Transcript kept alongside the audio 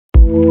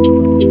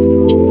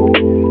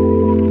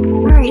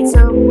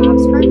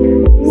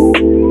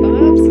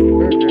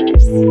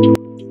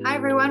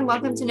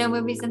No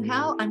Movies in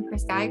Hell. I'm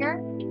Chris Geiger.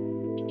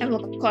 I'm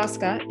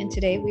Klaska, and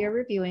today we are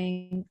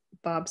reviewing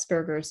Bob's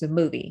Burgers, the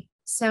movie.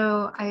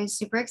 So I was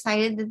super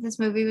excited that this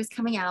movie was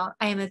coming out.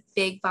 I am a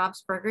big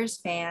Bob's Burgers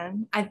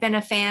fan. I've been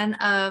a fan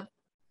of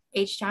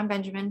H. John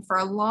Benjamin for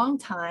a long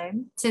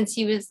time, since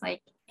he was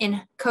like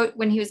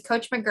when he was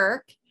Coach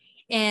McGurk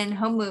in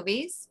Home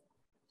Movies.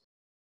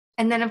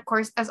 And then, of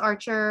course, as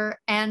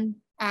Archer and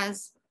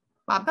as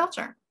Bob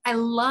Belcher. I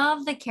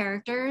love the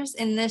characters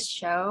in this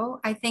show.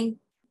 I think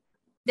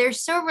they're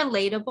so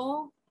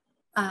relatable.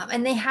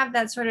 And they have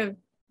that sort of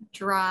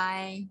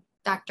dry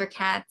Dr.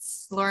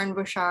 Katz, Lauren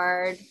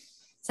Bouchard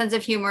sense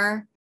of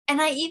humor.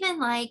 And I even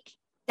like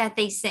that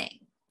they sing.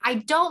 I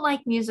don't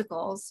like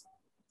musicals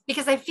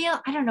because I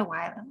don't know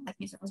why I don't like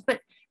musicals, but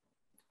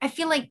I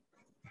feel like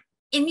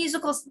in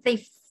musicals,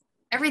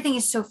 everything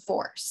is so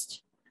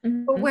forced.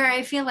 Mm-hmm. But where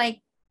I feel like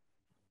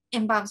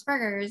in Bob's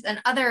Burgers and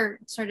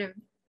other sort of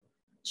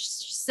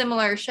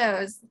similar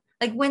shows,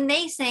 like when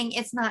they sing,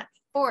 it's not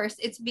forced.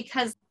 It's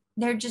because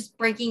they're just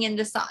breaking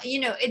into song.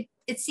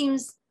 It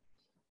seems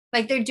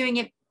like they're doing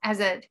it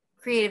as a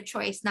creative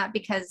choice, not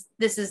because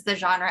this is the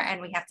genre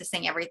and we have to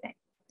sing everything.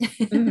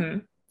 Mm-hmm.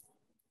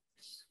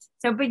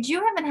 So, but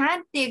you haven't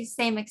had the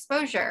same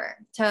exposure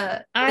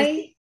to.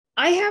 I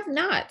have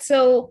not.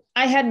 So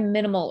I had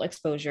minimal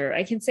exposure.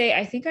 I can say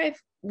I think I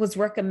was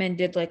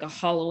recommended like a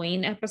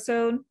Halloween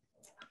episode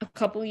a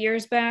couple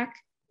years back,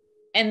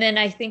 and then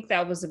I think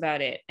that was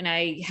about it. And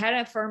I had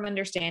a firm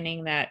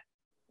understanding that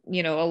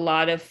a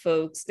lot of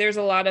folks, there's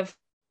a lot of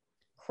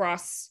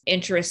cross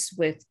interests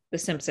with the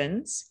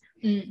Simpsons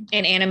and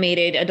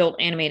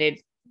adult animated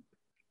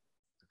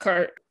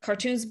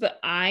cartoons, but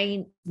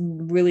I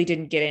really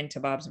didn't get into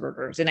Bob's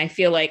Burgers. And I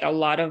feel like a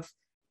lot of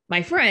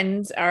my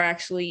friends are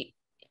actually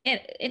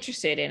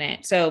interested in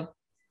it. So,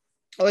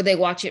 or they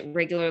watch it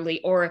regularly,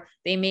 or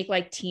they make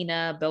like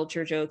Tina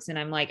Belcher jokes. And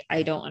I'm like,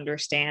 I don't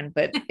understand,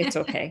 but it's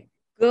okay.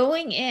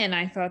 Going in,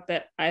 I thought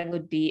that I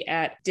would be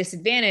at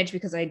disadvantage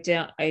because I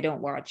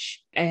haven't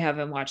watched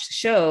the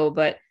show,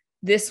 but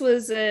this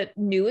was a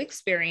new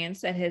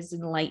experience that has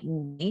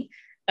enlightened me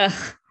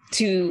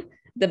to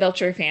the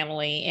Belcher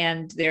family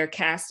and their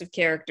cast of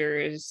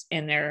characters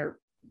in their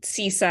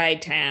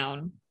seaside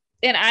town.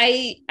 And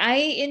I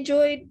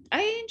enjoyed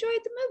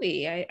the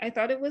movie. I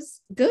thought it was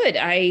good.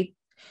 I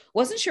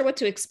wasn't sure what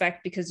to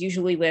expect because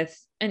usually with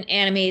an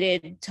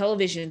animated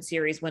television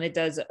series, when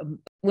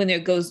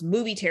it goes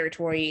movie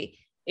territory,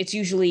 it's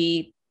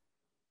usually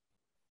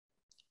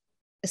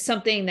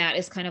something that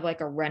is kind of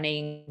like a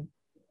running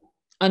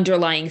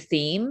underlying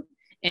theme.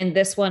 And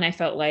this one I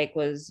felt like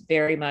was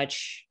very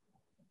much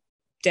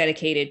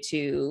dedicated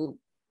to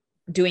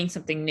doing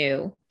something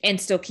new and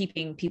still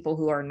keeping people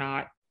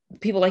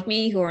like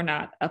me who are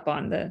not up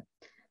on the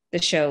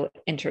show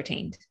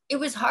entertained. It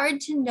was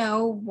hard to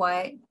know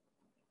what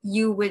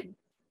you would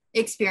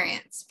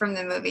experience from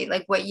the movie,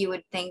 like what you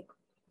would think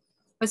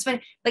was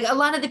funny. Like a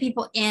lot of the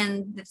people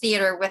in the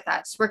theater with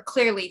us were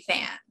clearly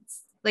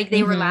fans. Like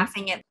they were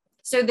laughing at.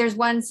 So there's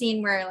one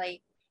scene where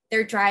like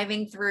they're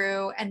driving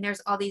through and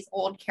there's all these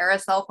old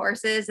carousel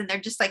horses and they're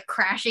just like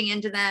crashing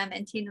into them.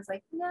 And Tina's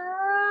like,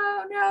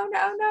 no, no,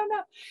 no, no,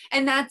 no.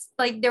 And that's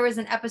like, there was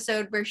an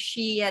episode where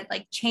she had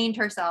like chained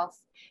herself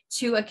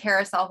to a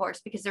carousel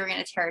horse because they were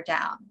going to tear it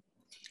down.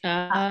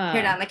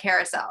 Tear down the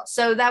carousel.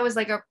 So that was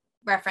like a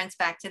reference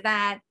back to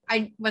that.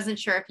 I wasn't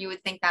sure if you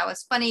would think that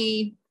was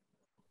funny.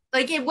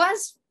 Like it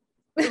was,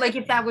 like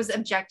if that was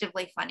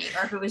objectively funny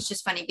or if it was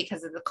just funny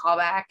because of the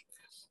callback.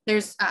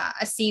 There's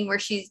a scene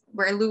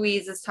where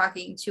Louise is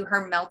talking to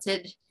her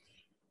melted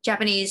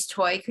Japanese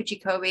toy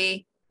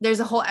Kuchikobe. There's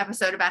a whole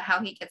episode about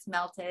how he gets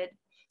melted.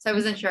 So I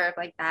wasn't sure if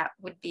like that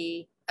would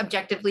be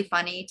objectively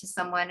funny to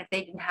someone if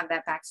they didn't have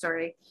that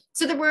backstory.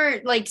 So there were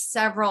like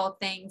several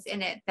things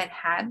in it that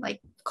had like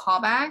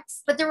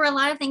callbacks, but there were a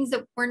lot of things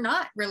that were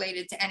not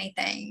related to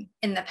anything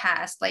in the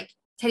past. Like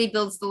Teddy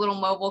builds the little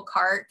mobile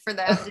cart for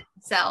them to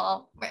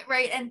sell,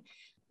 right? And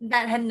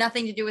that had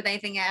nothing to do with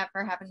anything that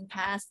ever happened in the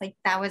past. Like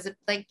that was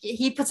like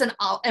he puts an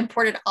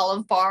imported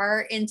olive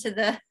bar into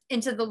the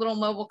little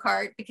mobile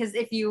cart, because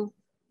if you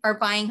are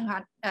buying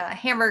hot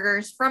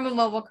hamburgers from a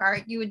mobile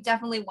cart, you would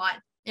definitely want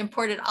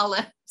imported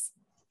olives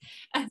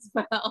as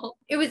well.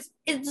 It's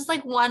just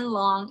like one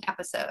long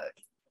episode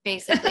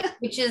basically,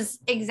 which is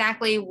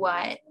exactly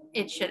what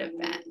it should have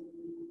been.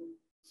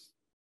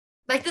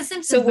 Like the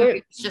Simpsons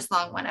movie was just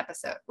one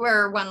episode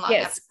or one long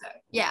episode.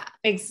 Yeah.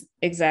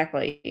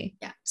 Exactly.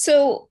 Yeah.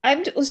 So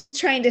I was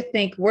trying to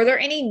think, were there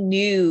any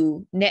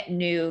net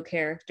new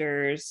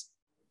characters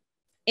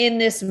in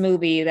this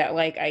movie that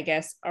like, I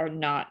guess are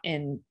not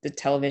in the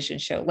television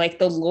show? Like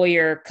the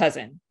lawyer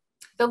cousin.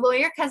 The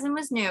lawyer cousin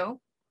was new.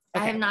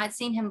 Okay. I have not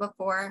seen him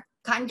before.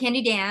 Cotton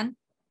Candy Dan.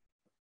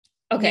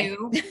 Okay.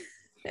 New.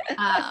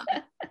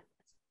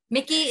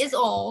 Mickey is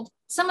old.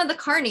 Some of the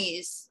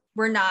carnies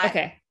were not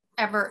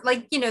ever,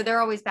 like,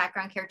 they're always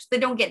background characters. They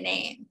don't get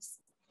names.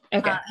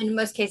 Okay. In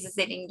most cases,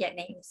 they didn't get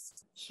names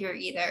here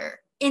either.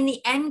 In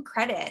the end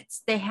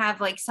credits, they have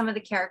like some of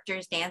the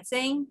characters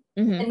dancing,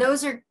 and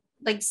those are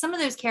like some of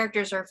those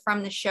characters are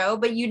from the show,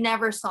 but you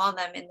never saw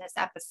them in this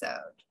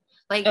episode.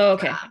 Like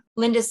okay.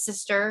 Linda's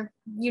sister,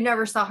 you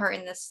never saw her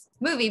in this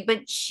movie,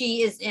 but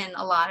she is in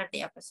a lot of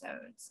the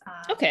episodes.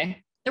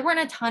 Okay. There weren't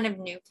a ton of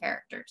new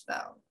characters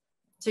though.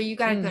 So you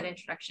got a good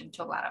introduction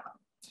to a lot of them.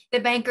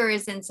 The banker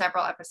is in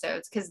several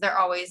episodes because they're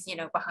always, you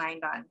know,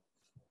 behind on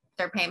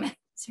their payment.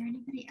 Is there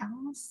anybody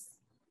else?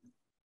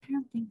 I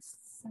don't think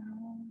so.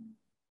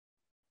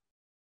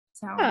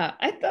 So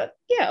I thought,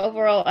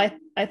 overall,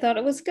 I thought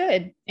it was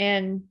good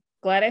and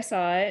glad I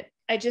saw it.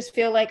 I just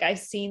feel like I've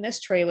seen this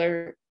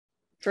trailer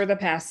for the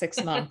past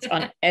 6 months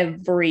on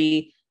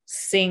every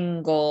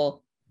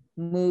single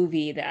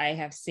movie that I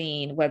have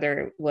seen, whether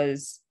it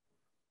was,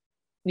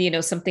 you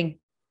know, something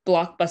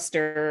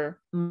blockbuster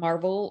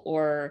Marvel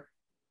or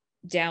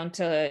down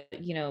to,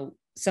 you know,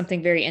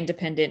 something very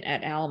independent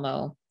at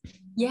Alamo.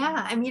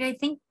 Yeah, I mean, I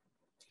think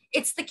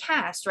it's the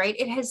cast, right?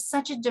 It has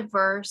such a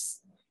diverse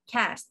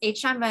cast.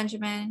 H. John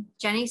Benjamin,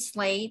 Jenny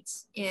Slate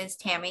is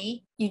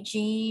Tammy,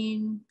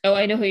 Eugene. Oh,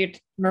 I know who you're.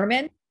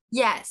 Merman.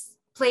 Yes,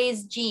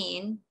 plays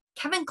Gene.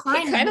 Kevin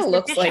Kline kind of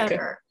looks like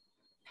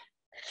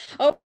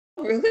Oh,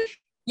 really?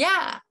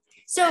 Yeah.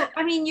 So,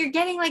 I mean, you're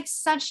getting like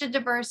such a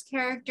diverse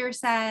character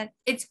set.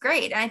 It's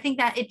great. I think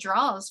that it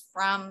draws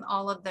from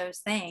all of those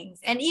things.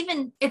 And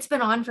even it's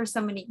been on for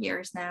so many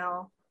years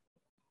now.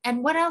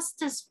 And what else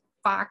does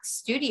Fox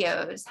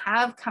Studios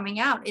have coming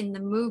out in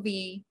the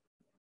movie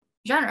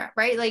genre,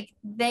 right? Like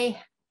they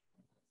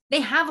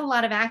have a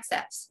lot of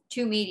access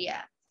to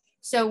media.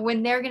 So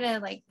when they're going to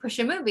like push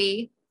a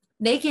movie,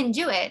 they can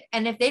do it.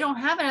 And if they don't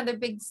have another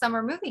big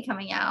summer movie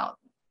coming out,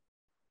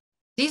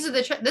 this is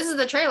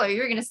the trailer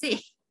you're going to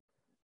see.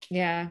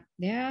 Yeah,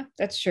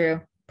 that's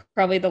true.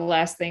 Probably the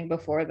last thing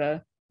before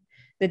the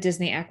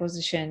Disney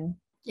acquisition.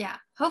 Yeah,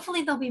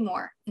 hopefully there'll be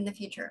more in the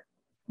future.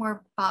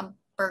 More Bob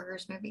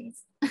Burgers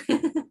movies.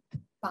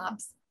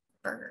 Bob's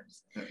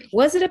Burgers movies.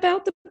 Was it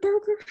about the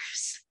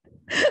burgers?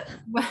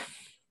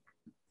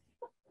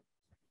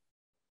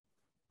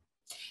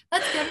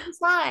 Let's go to the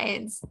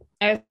slides.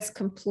 I was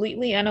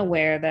completely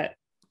unaware that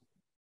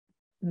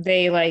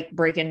they like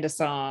break into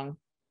song.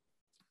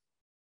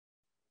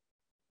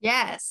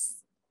 Yes.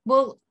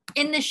 Well,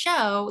 in the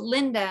show,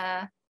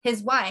 Linda,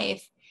 his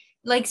wife,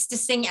 likes to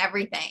sing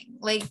everything.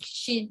 Like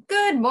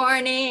good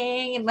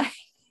morning. And like,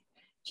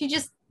 she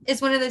just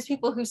is one of those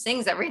people who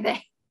sings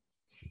everything.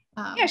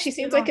 Yeah, she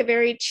seems like a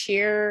very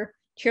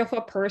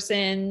cheerful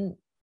person,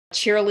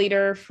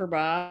 cheerleader for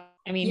Bob.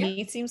 I mean,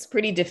 he seems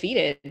pretty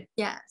defeated.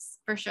 Yes,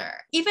 for sure.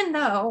 Even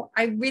though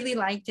I really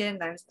liked it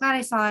and I was glad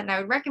I saw it and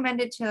I would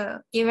recommend it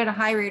to give it a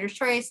high Reader's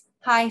Choice,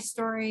 high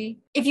story.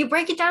 If you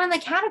break it down in the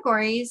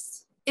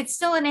categories, it's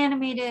still an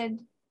animated,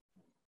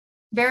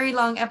 very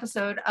long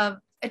episode of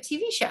a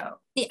TV show.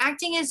 The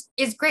acting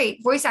is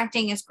great. Voice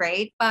acting is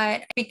great,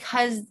 but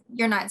because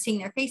you're not seeing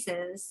their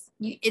faces,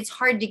 it's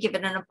hard to give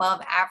it an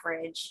above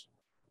average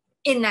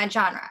in that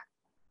genre.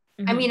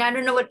 Mm-hmm. I mean, I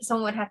don't know what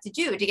someone would have to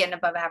do to get an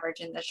above average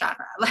in this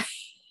genre.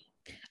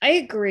 I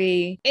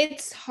agree.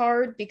 It's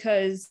hard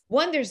because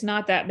one, there's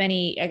not that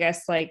many, I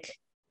guess, like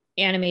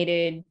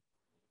animated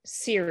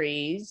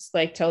series,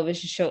 like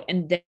television show,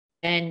 and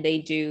then they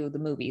do the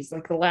movies.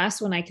 Like the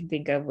last one I can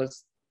think of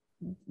was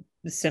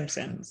The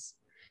Simpsons.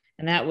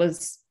 And that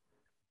was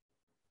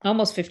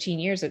almost 15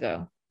 years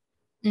ago.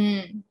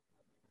 Mm.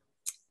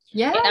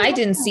 Yeah. And I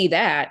didn't see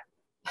that.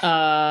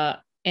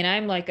 And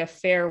I'm like a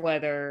fair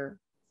weather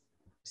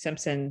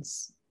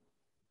Simpsons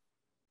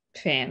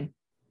fan.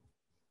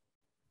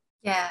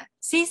 Yeah.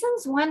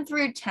 Seasons 1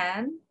 through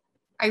 10,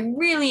 I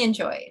really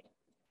enjoyed.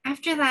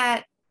 After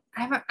that,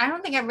 I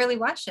don't think I really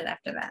watched it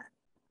after that.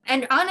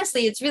 And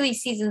honestly, it's really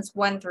seasons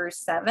 1 through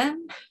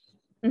 7.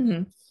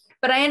 Mm-hmm.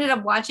 But I ended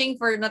up watching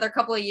for another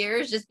couple of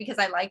years just because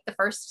I liked the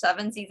first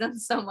 7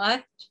 seasons so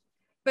much.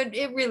 But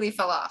it really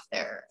fell off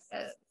there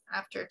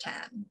after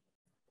 10.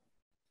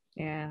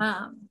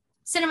 Yeah.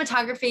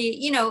 Cinematography,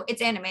 you know,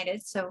 it's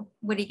animated. So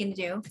what are you going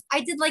to do?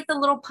 I did like the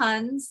little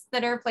puns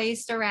that are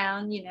placed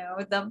around, you know,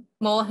 the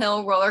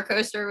molehill roller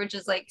coaster, which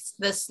is like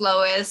the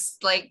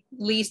slowest, like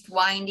least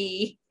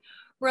windy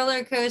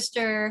roller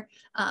coaster.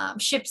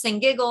 Ships and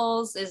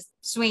Giggles is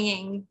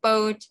swinging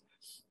boat.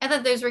 I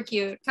thought those were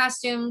cute.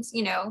 Costumes,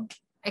 you know,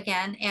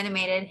 again,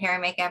 animated, hair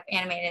and makeup,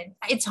 animated.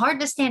 It's hard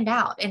to stand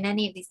out in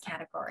any of these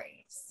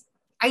categories.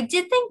 I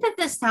did think that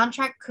the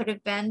soundtrack could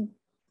have been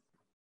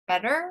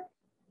better,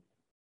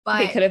 but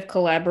they could have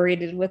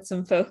collaborated with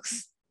some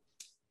folks.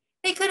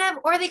 They could have,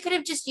 or they could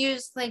have just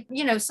used like,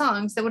 you know,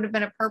 songs that would have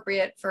been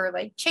appropriate for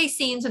like chase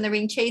scenes when they're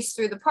being chased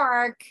through the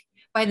park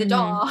by the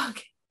dog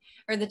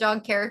or the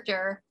dog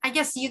character. I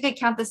guess you could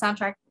count the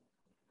soundtrack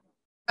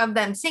of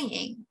them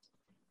singing.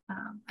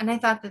 And I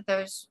thought that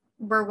those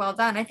were well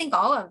done. I think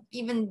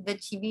even the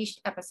TV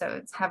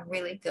episodes have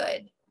really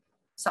good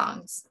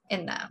songs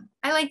in them.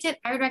 I liked it.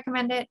 I would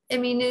recommend it. I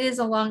mean, it is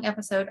a long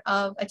episode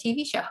of a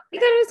TV show. I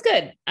thought it was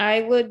good.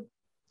 I would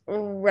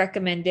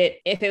recommend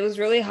it if it was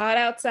really hot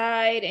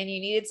outside and you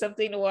needed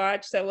something to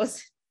watch that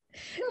was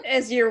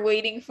as you're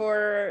waiting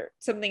for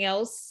something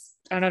else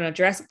I don't know,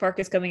 Jurassic Park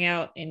is coming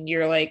out and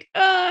you're like,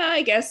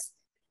 I guess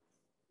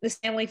this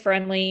family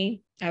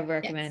friendly, I would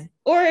recommend. Yes.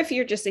 Or if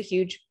you're just a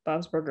huge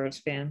Bob's Burgers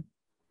fan.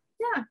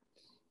 Yeah.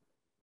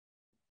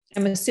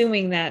 I'm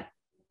assuming that,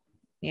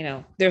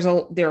 there's a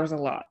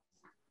lot.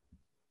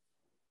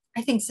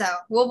 I think so.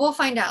 We'll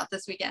find out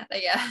this weekend, I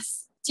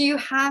guess. Do you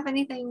have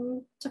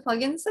anything to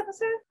plug in this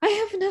episode? I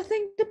have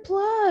nothing to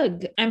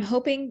plug. I'm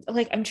hoping,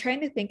 I'm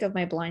trying to think of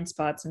my blind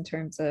spots in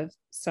terms of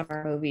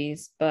summer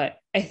movies, but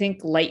I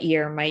think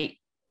Lightyear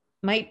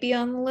might be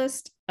on the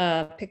list.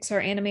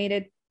 Pixar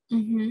animated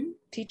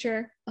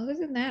feature. Other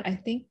than that, I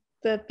think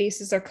the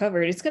bases are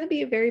covered. It's going to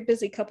be a very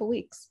busy couple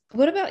weeks.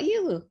 What about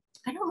you?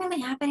 I don't really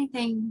have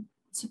anything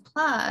to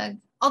plug.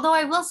 Although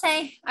I will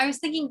say, I was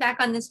thinking back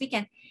on this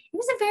weekend, it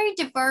was a very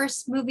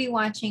diverse movie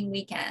watching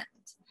weekend.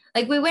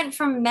 Like we went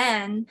from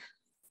Men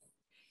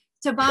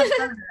to Bob's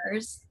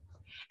Burgers.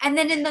 And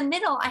then in the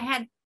middle, I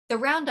had the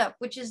Roundup,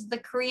 which is the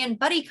Korean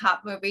buddy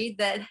cop movie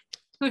that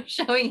was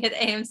showing at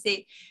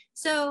AMC.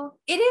 So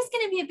it is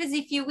going to be a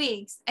busy few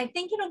weeks. I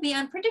think it'll be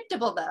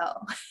unpredictable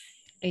though.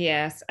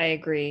 Yes, I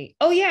agree.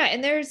 Oh yeah,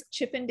 and there's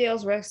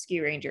Chippendale's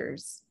Rescue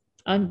Rangers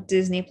on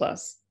Disney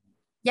Plus.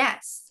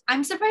 Yes.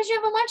 I'm surprised you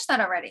haven't watched that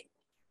already.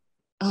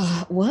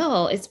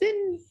 Well, it's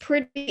been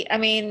pretty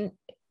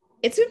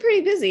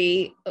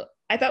busy.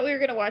 I thought we were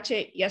going to watch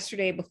it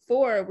yesterday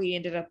before we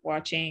ended up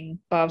watching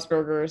Bob's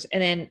Burgers.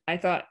 And then I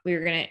thought we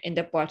were going to end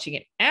up watching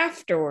it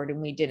afterward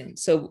and we didn't.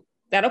 So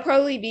that'll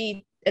probably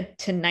be a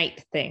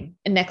tonight thing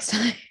next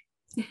time.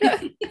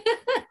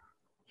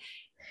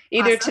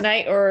 Either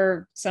tonight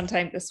or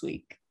sometime this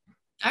week.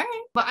 All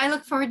right. Well, I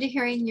look forward to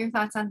hearing your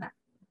thoughts on that.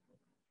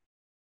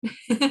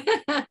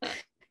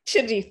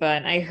 Should be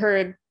fun.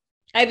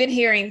 I've been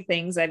hearing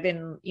things. I've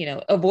been,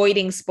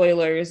 avoiding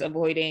spoilers,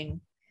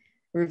 avoiding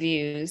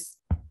reviews.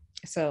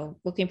 So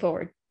looking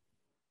forward.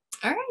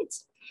 All right.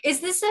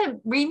 Is this a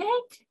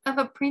remake of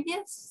a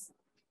previous?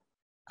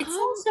 It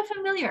sounds so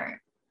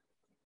familiar.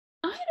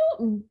 I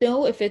don't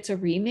know if it's a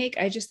remake.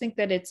 I just think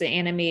that it's an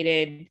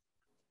animated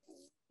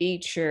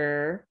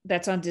feature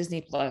that's on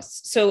Disney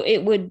Plus. So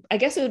I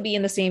guess it would be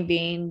in the same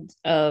vein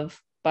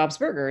of Bob's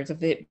Burgers,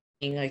 of it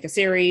being like a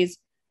series.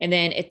 And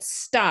then it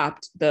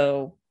stopped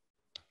though.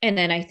 And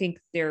then I think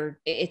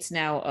it's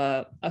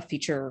now a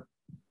feature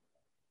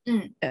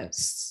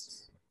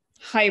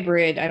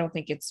hybrid. I don't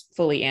think it's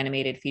fully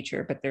animated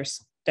feature, but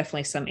there's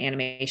definitely some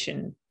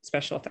animation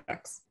special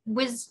effects.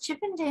 Was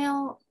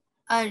Chippendale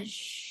a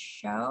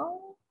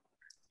show?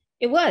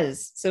 It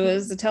was. So it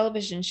was a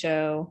television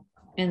show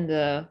in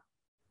the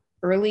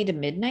early to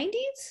mid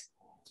 90s.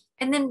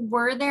 And then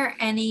were there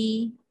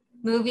any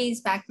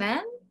movies back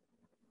then?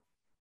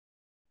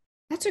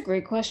 That's a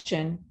great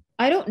question.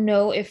 I don't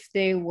know if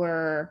they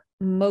were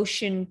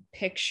motion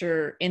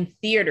picture in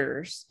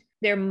theaters.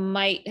 There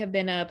might have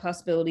been a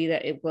possibility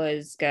that it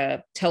was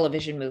a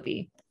television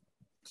movie.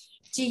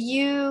 Did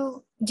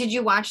you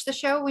watch the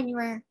show when you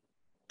were?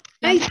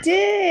 I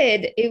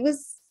did.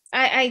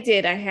 I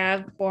did. I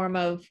have a form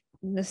of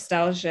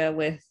nostalgia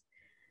with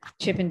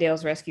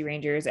Chippendale's Rescue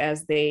Rangers,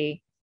 as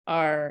they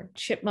are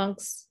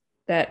chipmunks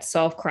that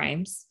solve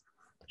crimes,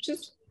 which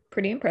is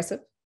pretty impressive.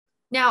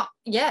 Now,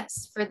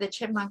 yes, for the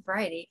chipmunk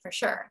variety, for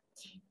sure.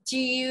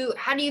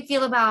 How do you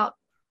feel about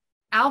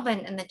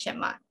Alvin and the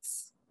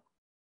Chipmunks?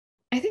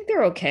 I think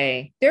they're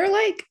okay. They're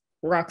like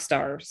rock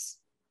stars.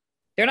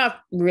 They're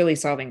not really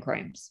solving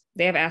crimes.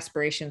 They have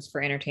aspirations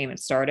for entertainment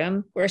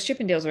stardom, whereas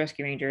Chippendale's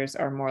Rescue Rangers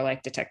are more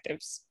like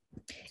detectives.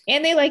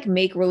 And they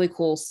make really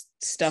cool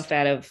stuff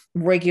out of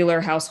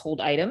regular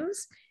household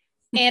items.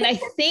 And I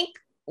think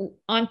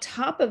on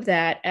top of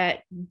that, at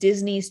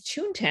Disney's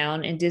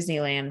Toontown in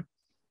Disneyland,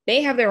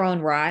 they have their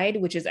own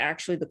ride, which is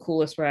actually the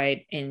coolest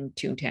ride in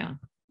Toontown.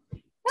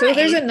 Nice. So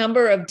there's a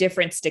number of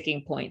different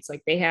sticking points.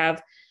 Like they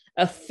have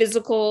a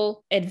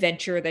physical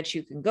adventure that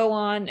you can go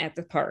on at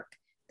the park.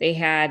 They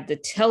had the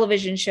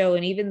television show,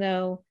 and even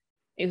though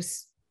it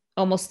was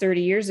almost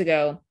 30 years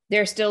ago,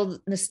 there are still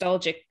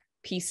nostalgic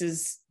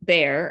pieces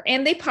there,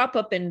 and they pop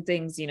up in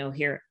things,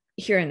 here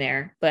and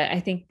there. But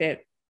I think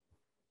that,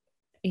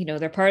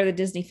 they're part of the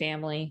Disney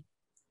family,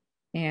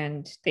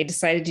 and they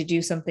decided to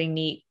do something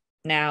neat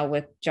now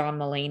with John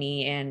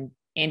Mulaney and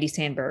Andy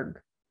Samberg.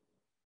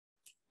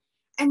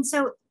 And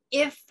so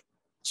if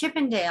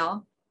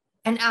Chippendale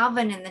and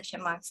Alvin and the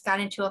Chipmunks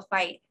got into a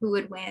fight, who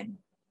would win?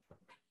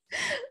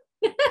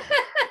 Who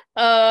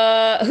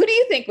do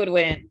you think would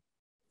win?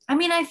 I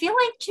mean, I feel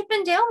like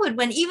Chippendale would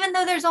win, even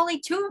though there's only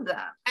two of them.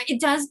 It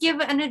does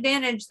give an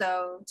advantage,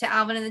 though, to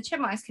Alvin and the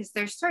Chipmunks, because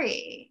there's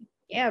three.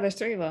 Yeah, there's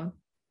three of them.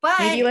 But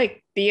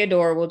maybe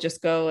Theodore will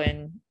just go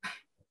and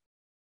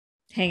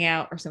hang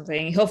out or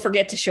something. He'll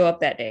forget to show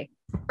up that day.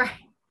 Right.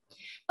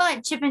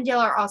 But Chippendale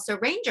are also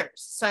rangers.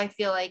 So I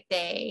feel like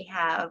they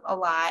have a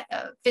lot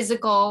of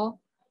physical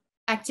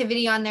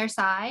activity on their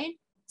side.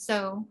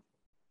 So,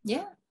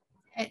 yeah,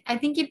 I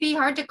think it'd be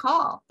hard to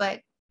call.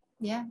 But,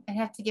 yeah, I'd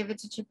have to give it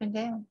to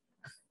Chippendale.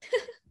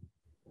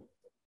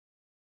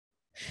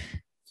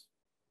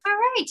 All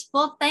right.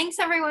 Well, thanks,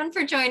 everyone,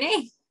 for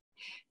joining.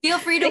 Feel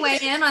free to weigh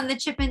in on the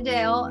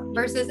Chippendale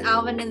versus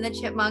Alvin and the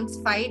Chipmunks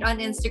fight on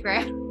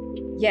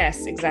Instagram.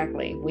 Yes,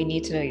 exactly. We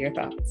need to know your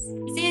thoughts.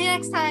 See you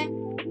next time.